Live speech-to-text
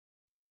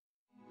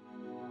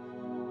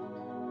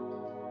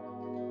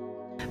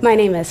My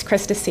name is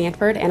Christa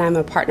Sanford, and I'm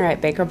a partner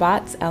at Baker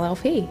Botts,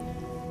 LLP.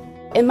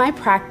 In my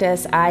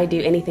practice, I do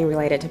anything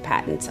related to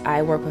patents.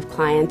 I work with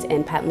clients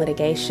in patent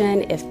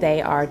litigation if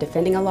they are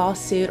defending a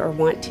lawsuit or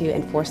want to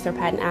enforce their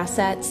patent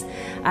assets.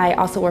 I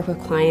also work with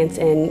clients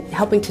in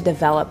helping to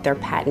develop their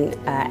patent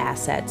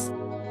assets.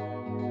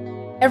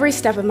 Every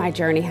step of my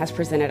journey has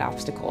presented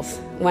obstacles.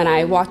 When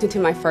I walked into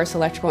my first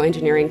electrical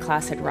engineering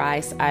class at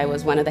Rice, I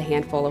was one of the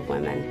handful of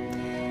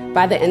women.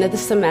 By the end of the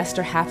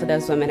semester, half of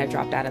those women had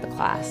dropped out of the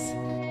class.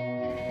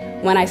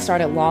 When I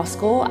started law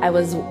school, I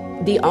was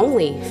the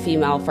only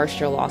female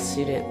first-year law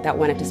student that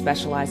wanted to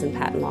specialize in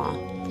patent law.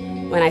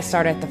 When I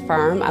started at the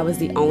firm, I was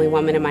the only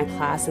woman in my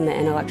class in the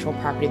intellectual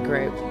property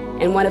group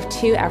and one of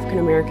 2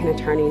 African-American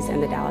attorneys in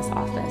the Dallas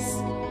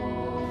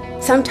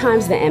office.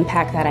 Sometimes the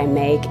impact that I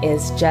make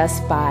is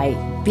just by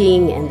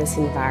being in this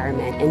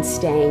environment and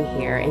staying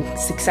here and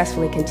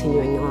successfully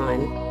continuing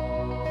on.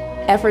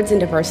 Efforts in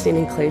diversity and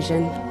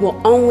inclusion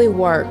will only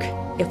work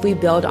if we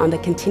build on the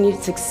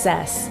continued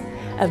success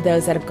of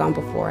those that have gone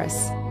before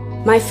us.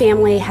 My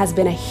family has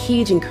been a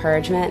huge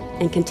encouragement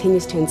and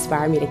continues to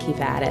inspire me to keep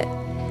at it.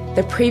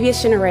 The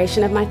previous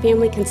generation of my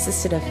family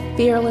consisted of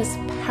fearless,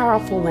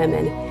 powerful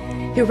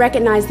women who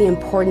recognized the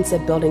importance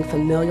of building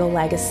familial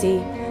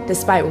legacy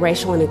despite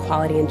racial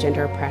inequality and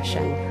gender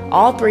oppression.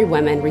 All 3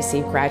 women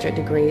received graduate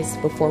degrees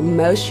before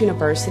most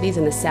universities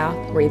in the South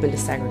were even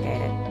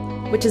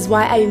desegregated, which is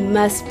why I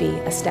must be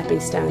a stepping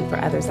stone for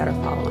others that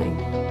are following.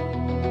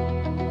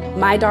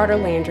 My daughter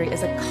Landry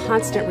is a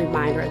constant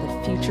reminder of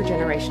the future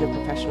generation of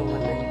professional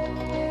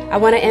women. I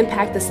want to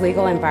impact this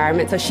legal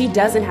environment so she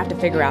doesn't have to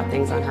figure out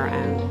things on her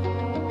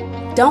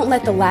own. Don't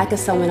let the lack of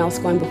someone else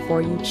going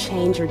before you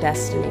change your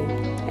destiny.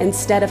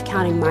 Instead of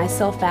counting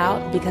myself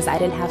out because I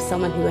didn't have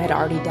someone who had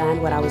already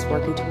done what I was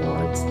working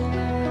towards,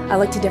 I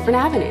looked to different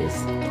avenues.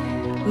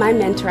 My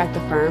mentor at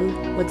the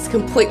firm looks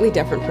completely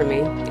different from me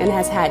and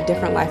has had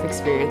different life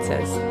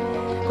experiences.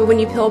 But when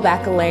you peel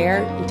back a layer,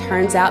 it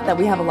turns out that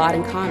we have a lot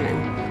in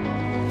common.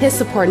 His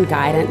support and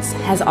guidance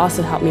has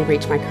also helped me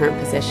reach my current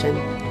position,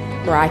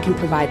 where I can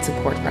provide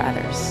support for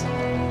others.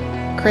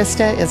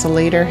 Christa is a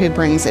leader who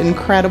brings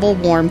incredible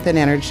warmth and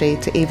energy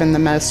to even the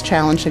most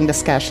challenging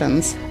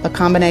discussions. A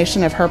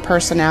combination of her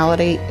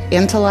personality,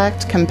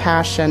 intellect,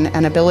 compassion,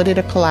 and ability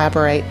to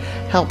collaborate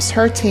helps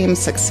her team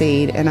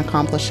succeed in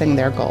accomplishing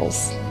their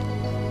goals.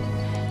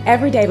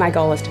 Every day my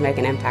goal is to make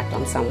an impact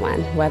on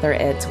someone, whether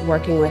it's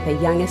working with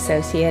a young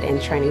associate and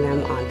training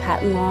them on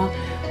patent law,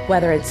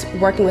 whether it's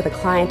working with a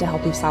client to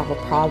help them solve a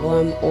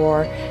problem,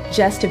 or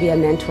just to be a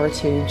mentor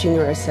to a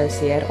junior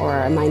associate or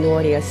a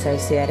minority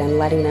associate and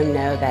letting them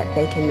know that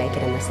they can make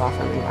it in this law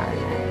firm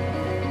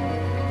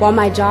environment. While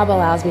my job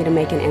allows me to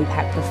make an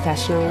impact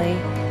professionally,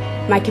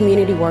 my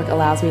community work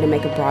allows me to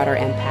make a broader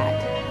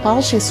impact.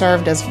 While she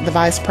served as the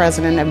Vice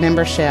President of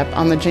Membership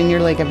on the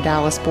Junior League of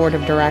Dallas Board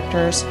of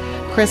Directors,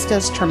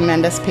 Christa's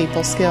tremendous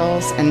people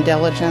skills and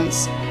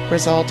diligence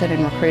resulted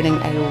in recruiting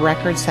a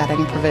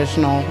record-setting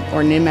provisional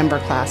or new member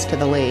class to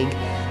the league.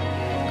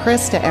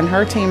 Christa and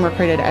her team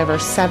recruited over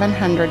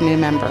 700 new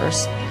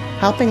members,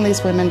 helping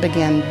these women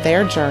begin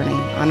their journey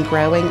on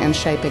growing and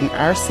shaping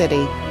our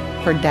city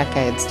for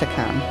decades to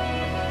come.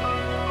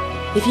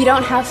 If you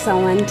don't have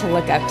someone to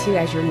look up to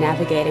as you're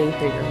navigating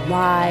through your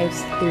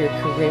lives, through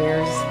your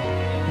careers,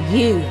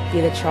 you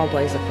be the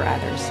trailblazer for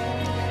others.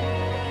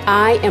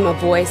 I am a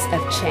voice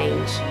of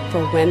change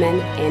for women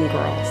and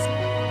girls.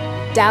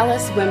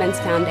 Dallas Women's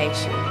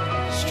Foundation.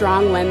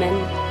 Strong women,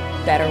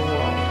 better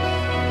world.